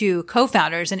relate to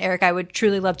co-founders, and Eric, I would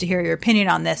truly love to hear your opinion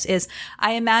on this, is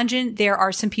I imagine there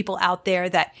are some people out there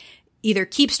that either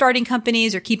keep starting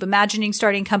companies or keep imagining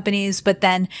starting companies, but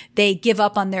then they give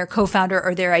up on their co-founder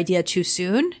or their idea too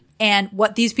soon. And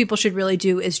what these people should really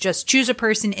do is just choose a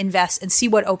person, invest, and see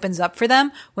what opens up for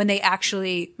them when they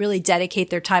actually really dedicate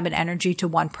their time and energy to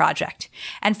one project.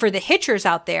 And for the hitchers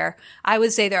out there, I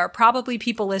would say there are probably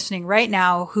people listening right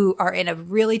now who are in a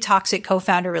really toxic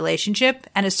co-founder relationship,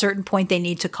 and at a certain point they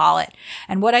need to call it.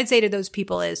 And what I'd say to those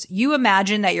people is, you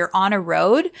imagine that you're on a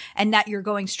road and that you're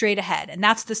going straight ahead, and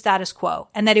that's the status quo,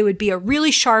 and that it would be a really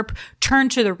sharp turn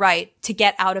to the right to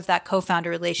get out of that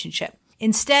co-founder relationship.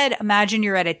 Instead, imagine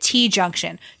you're at a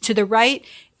T-junction. To the right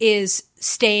is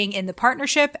staying in the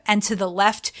partnership, and to the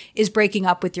left is breaking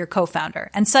up with your co-founder.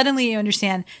 And suddenly you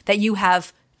understand that you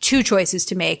have two choices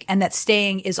to make, and that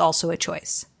staying is also a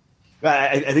choice.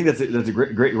 I think that's a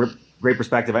great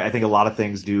perspective. I think a lot of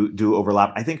things do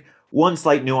overlap. I think one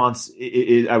slight nuance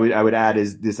I would add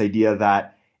is this idea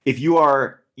that if you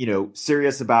are,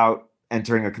 serious about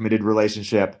entering a committed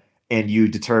relationship, and you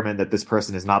determine that this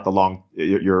person is not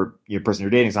your person you're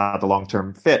dating is not the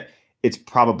long-term fit, it's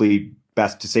probably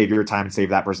best to save your time and save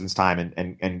that person's time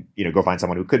and go find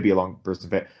someone who could be a long-person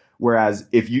fit. Whereas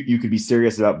if you could be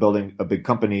serious about building a big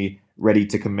company, ready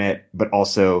to commit, but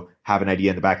also have an idea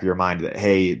in the back of your mind that,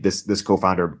 hey, this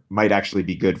co-founder might actually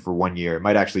be good for 1 year,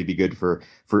 might actually be good for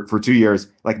 2 years,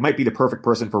 like might be the perfect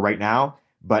person for right now,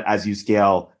 but as you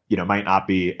scale, might not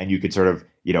be, and you could sort of,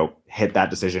 hit that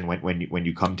decision when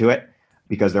you come to it,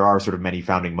 because there are sort of many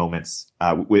founding moments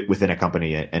within a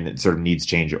company, and it sort of needs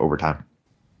change over time.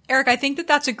 Eric, I think that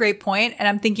that's a great point, and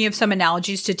I'm thinking of some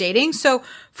analogies to dating. So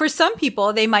for some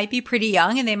people, they might be pretty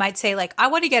young and they might say, like, I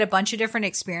want to get a bunch of different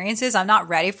experiences. I'm not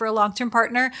ready for a long-term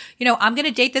partner. I'm going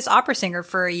to date this opera singer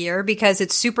for a year because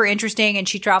it's super interesting and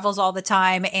she travels all the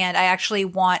time, and I actually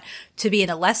want to be in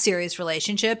a less serious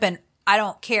relationship, and I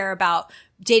don't care about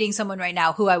dating someone right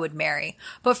now who I would marry.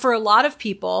 But for a lot of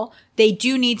people, they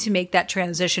do need to make that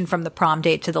transition from the prom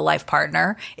date to the life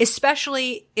partner,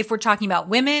 especially if we're talking about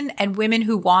women and women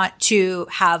who want to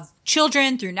have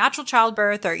children through natural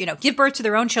childbirth or, give birth to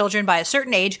their own children by a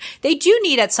certain age. They do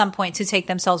need at some point to take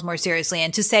themselves more seriously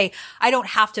and to say, I don't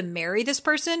have to marry this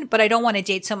person, but I don't want to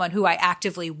date someone who I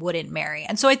actively wouldn't marry.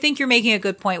 And so I think you're making a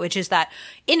good point, which is that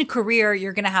in a career,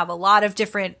 you're going to have a lot of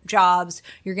different jobs.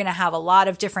 You're going to have a lot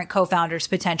of different co-founders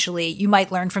potentially. You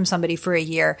might learn from somebody for a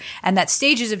year, and that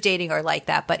stages of dating are like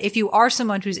that. But if you are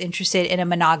someone who's interested in a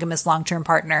monogamous long-term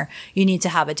partner, you need to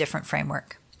have a different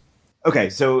framework.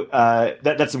 Okay, so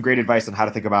that's some great advice on how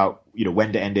to think about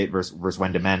when to end it versus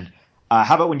when to mend.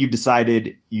 How about when you've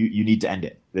decided you need to end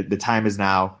it? The time is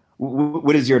now.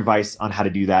 What is your advice on how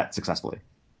to do that successfully?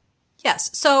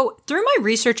 Yes. So through my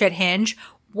research at Hinge,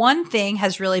 one thing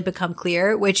has really become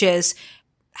clear, which is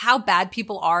how bad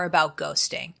people are about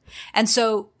ghosting. And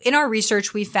so in our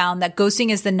research, we found that ghosting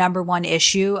is the number one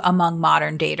issue among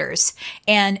modern daters.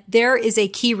 And there is a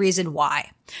key reason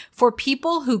why. For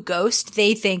people who ghost,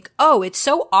 they think, oh, it's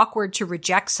so awkward to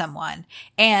reject someone,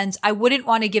 and I wouldn't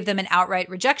want to give them an outright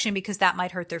rejection because that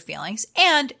might hurt their feelings.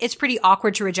 And it's pretty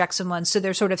awkward to reject someone, so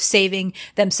they're sort of saving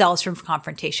themselves from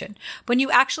confrontation. When you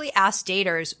actually ask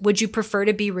daters, would you prefer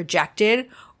to be rejected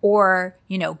or,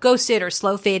 ghosted or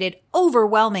slow faded?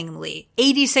 Overwhelmingly,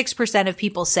 86% of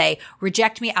people say,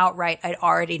 reject me outright, I'd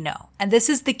already know. And this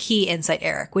is the key insight,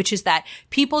 Eric, which is that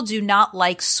people do not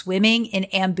like swimming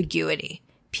in ambiguity.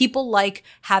 People like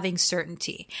having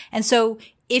certainty. And so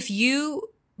if you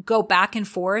go back and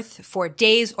forth for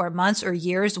days or months or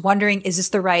years wondering, is this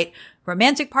the right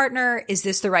romantic partner? Is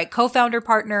this the right co-founder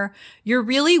partner? You're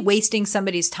really wasting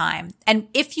somebody's time. And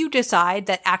if you decide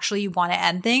that actually you want to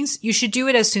end things, you should do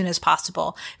it as soon as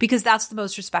possible because that's the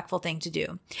most respectful thing to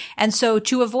do. And so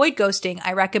to avoid ghosting,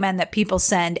 I recommend that people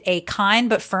send a kind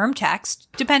but firm text,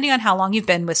 depending on how long you've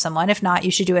been with someone. If not,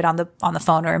 you should do it on the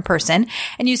phone or in person.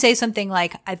 And you say something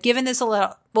like, I've given this a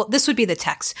little, well, this would be the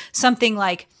text. Something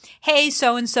like, hey,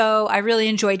 so-and-so, I really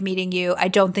enjoyed meeting you. I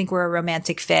don't think we're a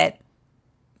romantic fit.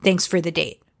 Thanks for the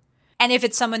date. And if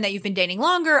it's someone that you've been dating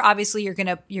longer, obviously you're going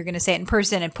to say it in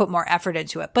person and put more effort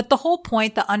into it. But the whole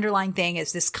point, the underlying thing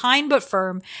is this kind but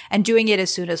firm and doing it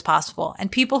as soon as possible.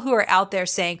 And people who are out there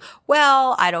saying,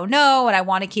 well, I don't know, and I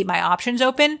want to keep my options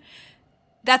open,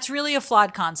 that's really a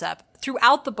flawed concept.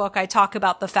 Throughout the book, I talk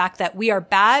about the fact that we are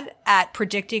bad at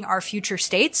predicting our future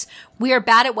states. We are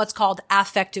bad at what's called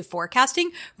affective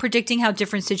forecasting, predicting how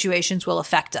different situations will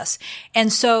affect us.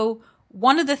 And so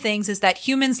one of the things is that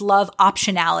humans love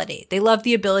optionality. They love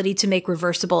the ability to make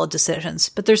reversible decisions.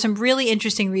 But there's some really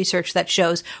interesting research that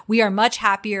shows we are much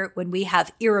happier when we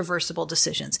have irreversible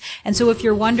decisions. And so if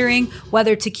you're wondering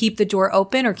whether to keep the door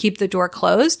open or keep the door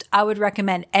closed, I would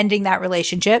recommend ending that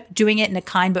relationship, doing it in a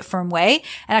kind but firm way,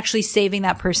 and actually saving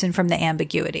that person from the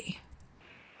ambiguity.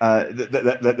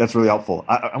 That's really helpful.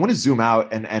 I want to zoom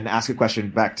out and ask a question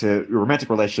back to romantic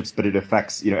relationships, but it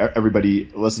affects everybody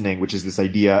listening, which is this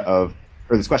idea of,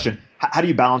 or this question: how do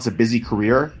you balance a busy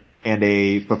career and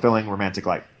a fulfilling romantic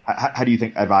life? How do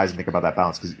you advise and think about that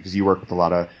balance? Because you work with a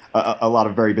lot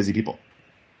of very busy people.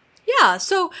 Yeah.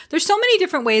 So there's so many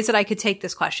different ways that I could take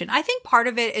this question. I think part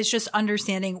of it is just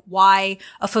understanding why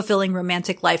a fulfilling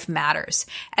romantic life matters.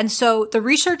 And so the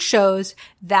research shows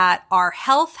that our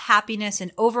health, happiness,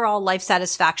 and overall life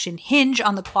satisfaction hinge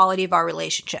on the quality of our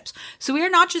relationships. So we are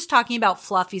not just talking about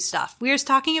fluffy stuff. We are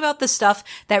talking about the stuff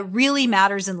that really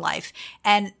matters in life.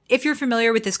 And if you're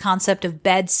familiar with this concept of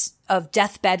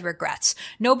deathbed regrets,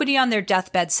 nobody on their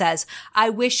deathbed says, I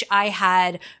wish I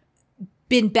had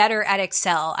been better at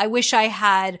Excel. I wish I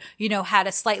had, had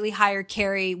a slightly higher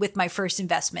carry with my first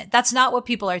investment. That's not what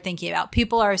people are thinking about.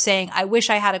 People are saying, I wish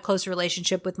I had a close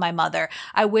relationship with my mother.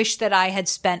 I wish that I had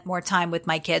spent more time with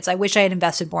my kids. I wish I had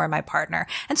invested more in my partner.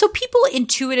 And so people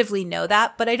intuitively know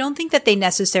that, but I don't think that they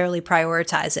necessarily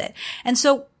prioritize it. And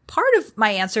so part of my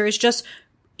answer is just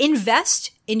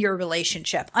invest in your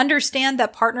relationship. Understand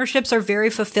that partnerships are very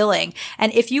fulfilling.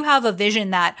 And if you have a vision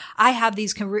that I have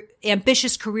these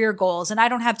ambitious career goals and I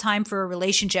don't have time for a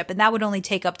relationship and that would only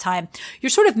take up time, you're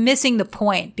sort of missing the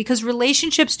point because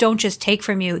relationships don't just take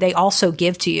from you, they also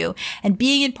give to you. And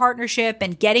being in partnership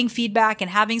and getting feedback and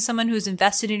having someone who's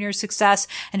invested in your success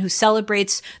and who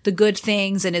celebrates the good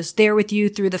things and is there with you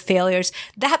through the failures,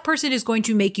 that person is going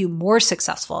to make you more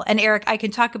successful. And Eric, I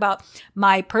can talk about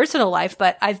my personal life,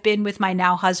 but I've been with my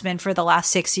now husband for the last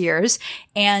 6 years.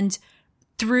 And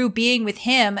through being with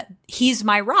him, he's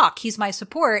my rock. He's my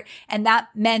support. And that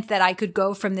meant that I could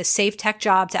go from this safe tech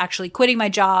job to actually quitting my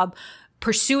job,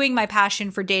 pursuing my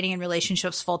passion for dating and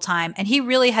relationships full time. And he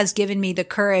really has given me the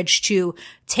courage to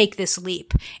take this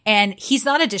leap. And he's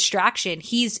not a distraction.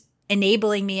 He's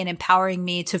enabling me and empowering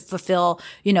me to fulfill,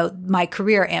 my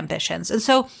career ambitions. And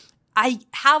so I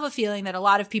have a feeling that a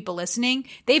lot of people listening,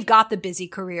 they've got the busy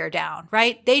career down,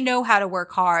 right? They know how to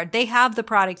work hard. They have the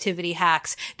productivity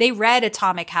hacks. They read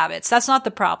Atomic Habits. That's not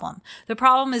the problem. The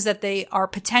problem is that they are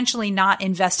potentially not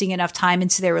investing enough time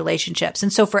into their relationships.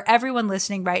 And so for everyone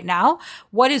listening right now,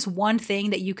 what is one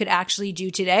thing that you could actually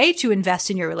do today to invest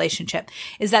in your relationship?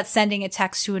 Is that sending a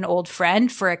text to an old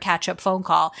friend for a catch-up phone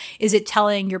call? Is it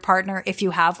telling your partner, if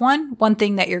you have one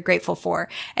thing that you're grateful for?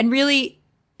 And really,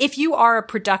 if you are a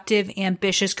productive,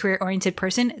 ambitious, career-oriented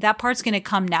person, that part's going to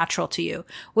come natural to you.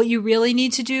 What you really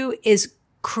need to do is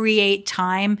create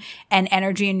time and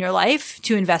energy in your life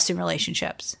to invest in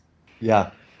relationships. Yeah,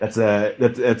 that's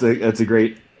a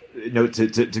great note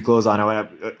to close on. I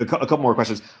want to have a couple more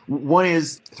questions. One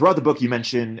is, throughout the book, you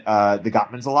mention the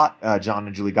Gottmans a lot, John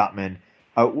and Julie Gottman.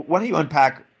 Why don't you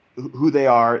unpack who they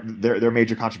are, their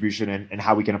major contribution, and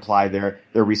how we can apply their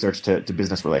research to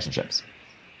business relationships?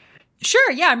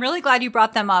 Sure. Yeah. I'm really glad you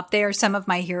brought them up. They are some of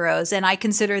my heroes, and I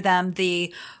consider them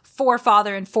the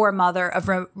forefather and foremother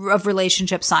of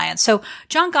relationship science. So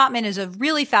John Gottman is a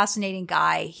really fascinating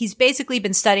guy. He's basically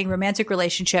been studying romantic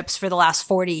relationships for the last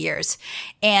 40 years.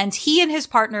 And he and his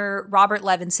partner, Robert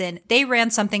Levinson, they ran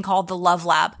something called the Love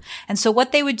Lab. And so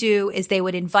what they would do is they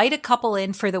would invite a couple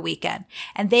in for the weekend,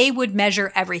 and they would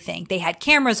measure everything. They had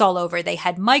cameras all over. They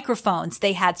had microphones.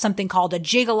 They had something called a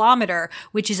jiggleometer,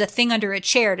 which is a thing under a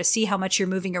chair to see how much you're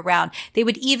moving around. They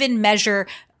would even measure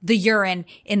the urine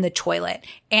in the toilet.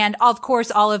 And of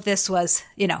course, all of this was,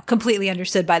 completely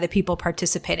understood by the people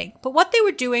participating. But what they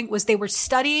were doing was they were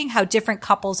studying how different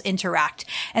couples interact.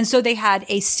 And so they had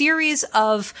a series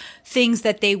of things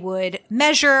that they would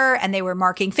measure, and they were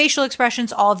marking facial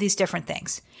expressions, all of these different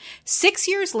things. 6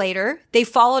 years later, they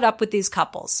followed up with these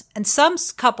couples, and some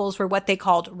couples were what they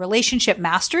called relationship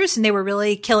masters, and they were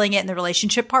really killing it in the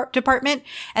relationship department.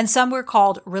 And some were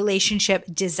called relationship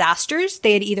disasters.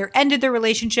 They had either ended their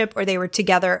relationship or they were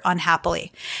together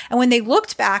unhappily. And when they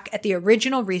looked back at the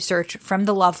original research from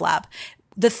the Love Lab,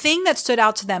 the thing that stood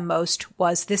out to them most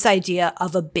was this idea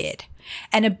of a bid.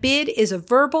 And a bid is a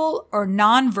verbal or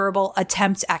nonverbal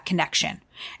attempt at connection.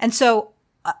 And so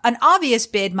an obvious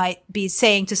bid might be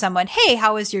saying to someone, "Hey,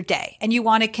 how was your day?" And you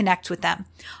want to connect with them.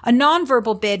 A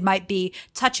nonverbal bid might be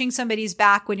touching somebody's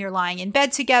back when you're lying in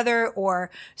bed together,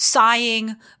 or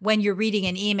sighing when you're reading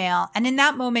an email. And in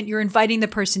that moment, you're inviting the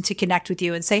person to connect with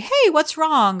you and say, "Hey, what's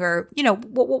wrong?" Or,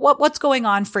 what's going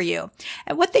on for you?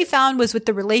 And what they found was, with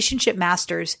the relationship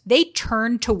masters, they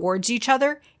turned towards each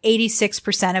other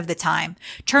 86% of the time.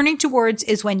 Turning towards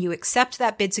is when you accept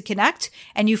that bid to connect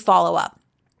and you follow up.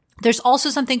 There's also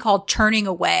something called turning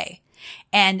away.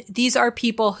 And these are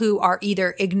people who are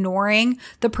either ignoring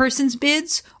the person's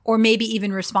bids or maybe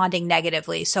even responding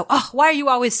negatively. So, why are you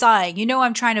always sighing?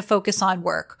 I'm trying to focus on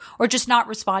work, or just not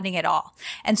responding at all.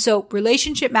 And so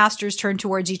relationship masters turn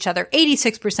towards each other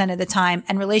 86% of the time,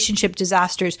 and relationship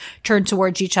disasters turn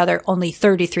towards each other only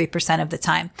 33% of the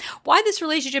time. Why this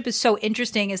relationship is so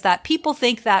interesting is that people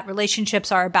think that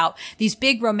relationships are about these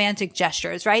big romantic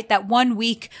gestures, right? That 1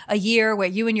 week a year where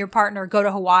you and your partner go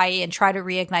to Hawaii and try to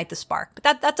reignite the spark.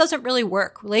 But that doesn't really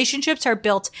work. Relationships are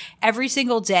built every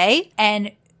single day,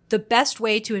 and the best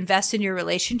way to invest in your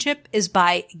relationship is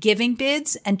by giving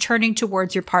bids and turning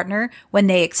towards your partner when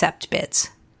they accept bids.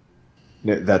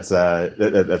 That's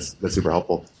super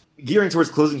helpful. Gearing towards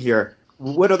closing here,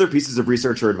 what other pieces of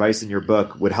research or advice in your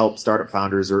book would help startup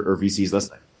founders or VCs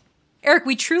listening? Eric,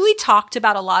 we truly talked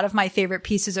about a lot of my favorite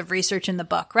pieces of research in the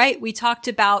book, right? We talked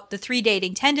about the 3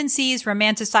 dating tendencies: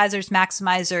 romanticizers,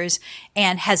 maximizers,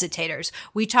 and hesitators.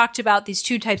 We talked about these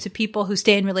 2 types of people who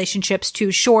stay in relationships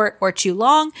too short or too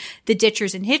long, the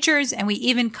ditchers and hitchers, and we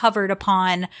even covered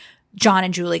upon John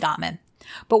and Julie Gottman.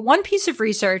 But one piece of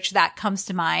research that comes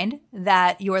to mind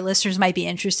that your listeners might be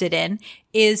interested in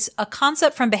is a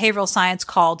concept from behavioral science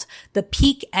called the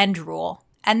peak end rule.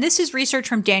 And this is research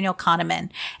from Daniel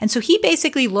Kahneman. And so he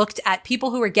basically looked at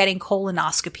people who were getting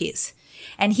colonoscopies.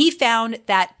 And he found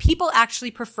that people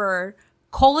actually prefer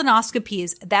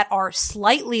colonoscopies that are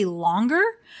slightly longer,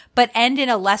 but end in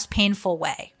a less painful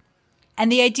way.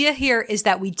 And the idea here is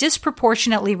that we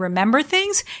disproportionately remember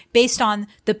things based on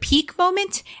the peak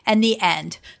moment and the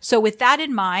end. So with that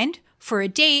in mind, for a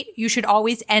date, you should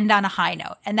always end on a high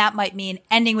note. And that might mean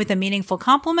ending with a meaningful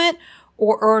compliment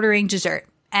or ordering dessert.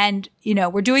 And,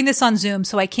 we're doing this on Zoom,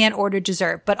 so I can't order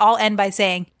dessert, but I'll end by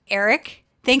saying, "Eric,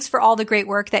 thanks for all the great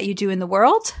work that you do in the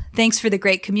world. Thanks for the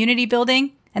great community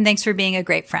building, and thanks for being a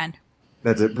great friend."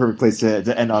 That's a perfect place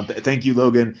to end on. Thank you,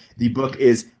 Logan. The book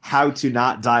is How to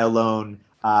Not Die Alone.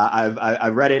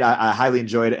 I've read it. I highly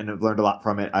enjoyed it and have learned a lot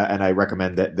from it. And I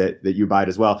recommend that you buy it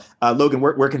as well. Logan,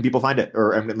 where can people find it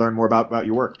or learn more about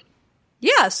your work?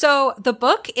 Yeah, so the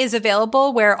book is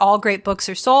available where all great books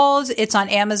are sold. It's on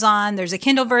Amazon. There's a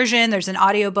Kindle version. There's an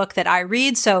audiobook that I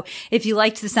read. So if you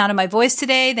liked the sound of my voice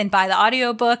today, then buy the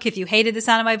audiobook. If you hated the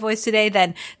sound of my voice today,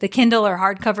 then the Kindle or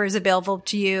hardcover is available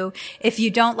to you. If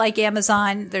you don't like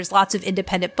Amazon, there's lots of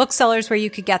independent booksellers where you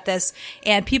could get this.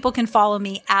 And people can follow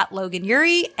me at Logan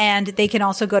Ury, and they can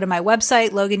also go to my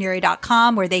website,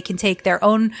 loganury.com, where they can take their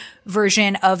own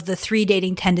version of the 3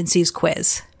 dating tendencies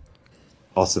quiz.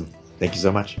 Awesome. Thank you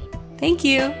so much. Thank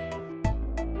you.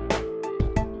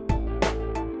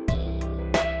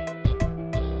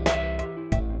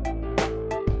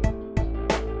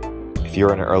 If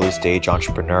you're an early stage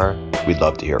entrepreneur, we'd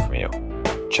love to hear from you.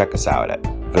 check us out at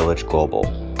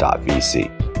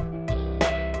villageglobal.vc.